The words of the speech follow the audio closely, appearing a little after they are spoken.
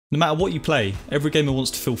No matter what you play, every gamer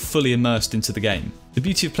wants to feel fully immersed into the game. The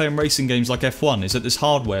beauty of playing racing games like F1 is that there's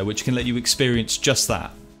hardware which can let you experience just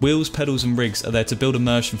that. Wheels, pedals and rigs are there to build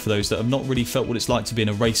immersion for those that have not really felt what it's like to be in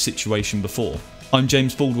a race situation before. I'm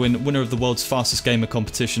James Baldwin, winner of the world's fastest gamer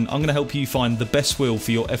competition. I'm going to help you find the best wheel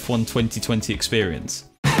for your F1 2020 experience.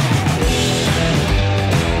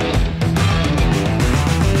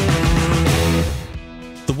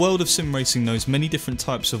 The world of sim racing knows many different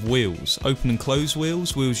types of wheels: open and closed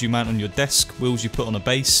wheels, wheels you mount on your desk, wheels you put on a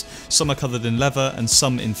base, some are covered in leather and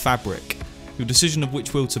some in fabric. Your decision of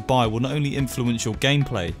which wheel to buy will not only influence your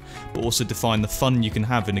gameplay, but also define the fun you can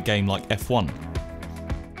have in a game like F1.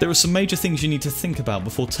 There are some major things you need to think about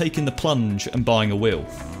before taking the plunge and buying a wheel.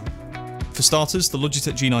 For starters, the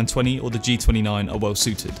Logitech G29 or the G29 are well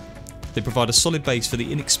suited. They provide a solid base for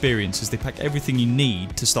the inexperienced as they pack everything you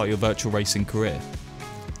need to start your virtual racing career.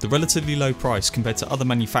 The relatively low price compared to other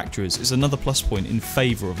manufacturers is another plus point in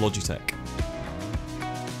favour of Logitech.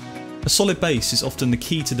 A solid base is often the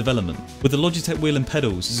key to development. With the Logitech wheel and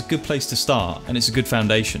pedals is a good place to start and it's a good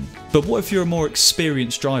foundation. But what if you're a more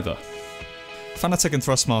experienced driver? Fanatec and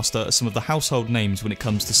Thrustmaster are some of the household names when it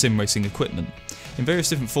comes to sim racing equipment. In various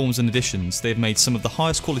different forms and editions, they have made some of the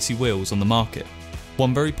highest quality wheels on the market.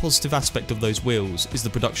 One very positive aspect of those wheels is the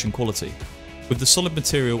production quality. With the solid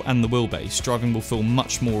material and the wheelbase, driving will feel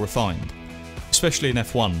much more refined. Especially in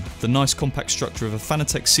F1, the nice compact structure of a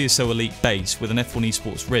Fanatec CSL Elite base with an F1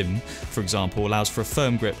 Esports rim, for example, allows for a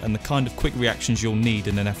firm grip and the kind of quick reactions you'll need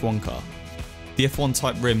in an F1 car. The F1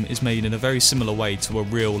 type rim is made in a very similar way to a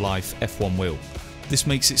real life F1 wheel. This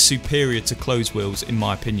makes it superior to closed wheels in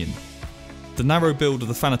my opinion. The narrow build of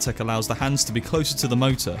the Fanatec allows the hands to be closer to the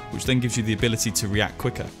motor, which then gives you the ability to react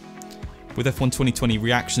quicker. With F1 2020,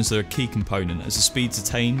 reactions are a key component as the speeds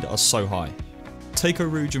attained are so high. Take Eau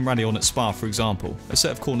Rouge and Radion at Spa for example, a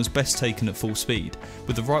set of corners best taken at full speed.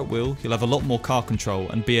 With the right wheel, you'll have a lot more car control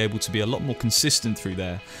and be able to be a lot more consistent through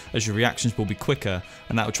there, as your reactions will be quicker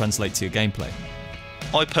and that will translate to your gameplay.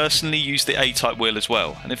 I personally use the A-type wheel as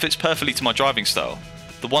well, and it fits perfectly to my driving style.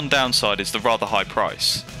 The one downside is the rather high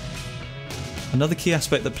price. Another key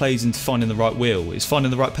aspect that plays into finding the right wheel is finding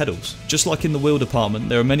the right pedals. Just like in the wheel department,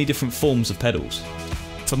 there are many different forms of pedals.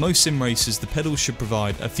 For most sim racers, the pedals should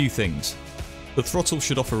provide a few things. The throttle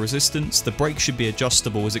should offer resistance, the brake should be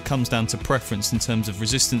adjustable as it comes down to preference in terms of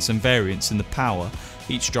resistance and variance in the power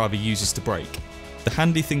each driver uses to brake. The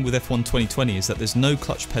handy thing with F1 2020 is that there's no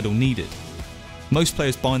clutch pedal needed. Most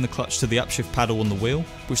players bind the clutch to the upshift paddle on the wheel,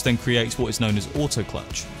 which then creates what is known as auto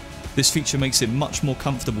clutch. This feature makes it much more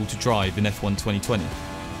comfortable to drive in F1 2020.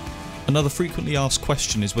 Another frequently asked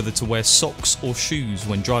question is whether to wear socks or shoes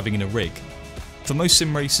when driving in a rig. For most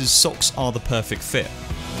sim racers, socks are the perfect fit.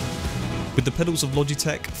 With the pedals of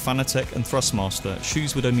Logitech, Fanatec and Thrustmaster,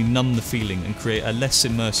 shoes would only numb the feeling and create a less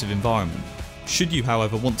immersive environment. Should you,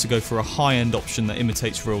 however, want to go for a high-end option that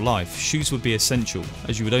imitates real life, shoes would be essential,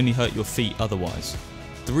 as you would only hurt your feet otherwise.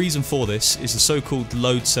 The reason for this is the so-called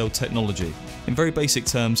load cell technology. In very basic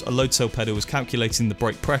terms, a load cell pedal is calculating the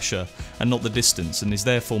brake pressure and not the distance, and is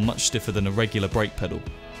therefore much stiffer than a regular brake pedal.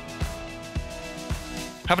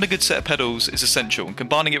 Having a good set of pedals is essential, and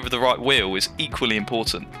combining it with the right wheel is equally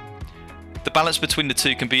important. The balance between the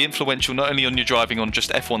two can be influential not only on your driving on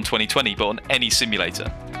just F1 2020, but on any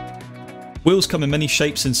simulator. Wheels come in many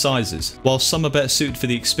shapes and sizes. While some are better suited for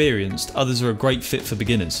the experienced, others are a great fit for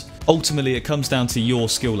beginners. Ultimately, it comes down to your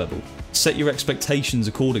skill level. Set your expectations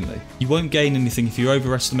accordingly. You won't gain anything if you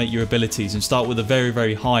overestimate your abilities and start with a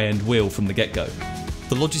very high-end wheel from the get-go.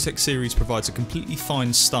 The Logitech series provides a completely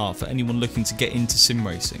fine start for anyone looking to get into sim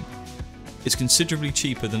racing. It's considerably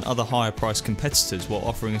cheaper than other higher priced competitors while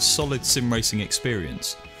offering a solid sim racing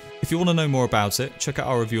experience. If you want to know more about it, check out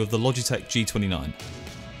our review of the Logitech G29.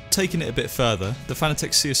 Taking it a bit further, the Fanatec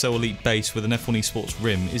CSL Elite base with an F1 Esports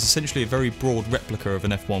rim is essentially a very broad replica of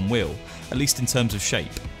an F1 wheel, at least in terms of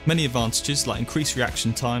shape. Many advantages like increased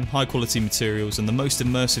reaction time, high quality materials and the most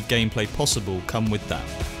immersive gameplay possible come with that.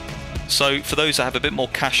 So for those that have a bit more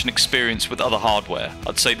cash and experience with other hardware,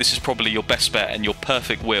 I'd say this is probably your best bet and your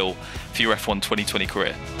perfect wheel for your F1 2020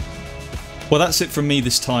 career. Well, that's it from me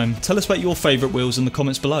this time. Tell us about your favourite wheels in the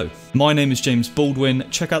comments below. My name is James Baldwin.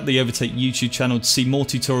 Check out the Overtake YouTube channel to see more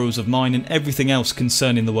tutorials of mine and everything else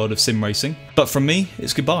concerning the world of sim racing. But from me,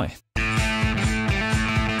 it's goodbye.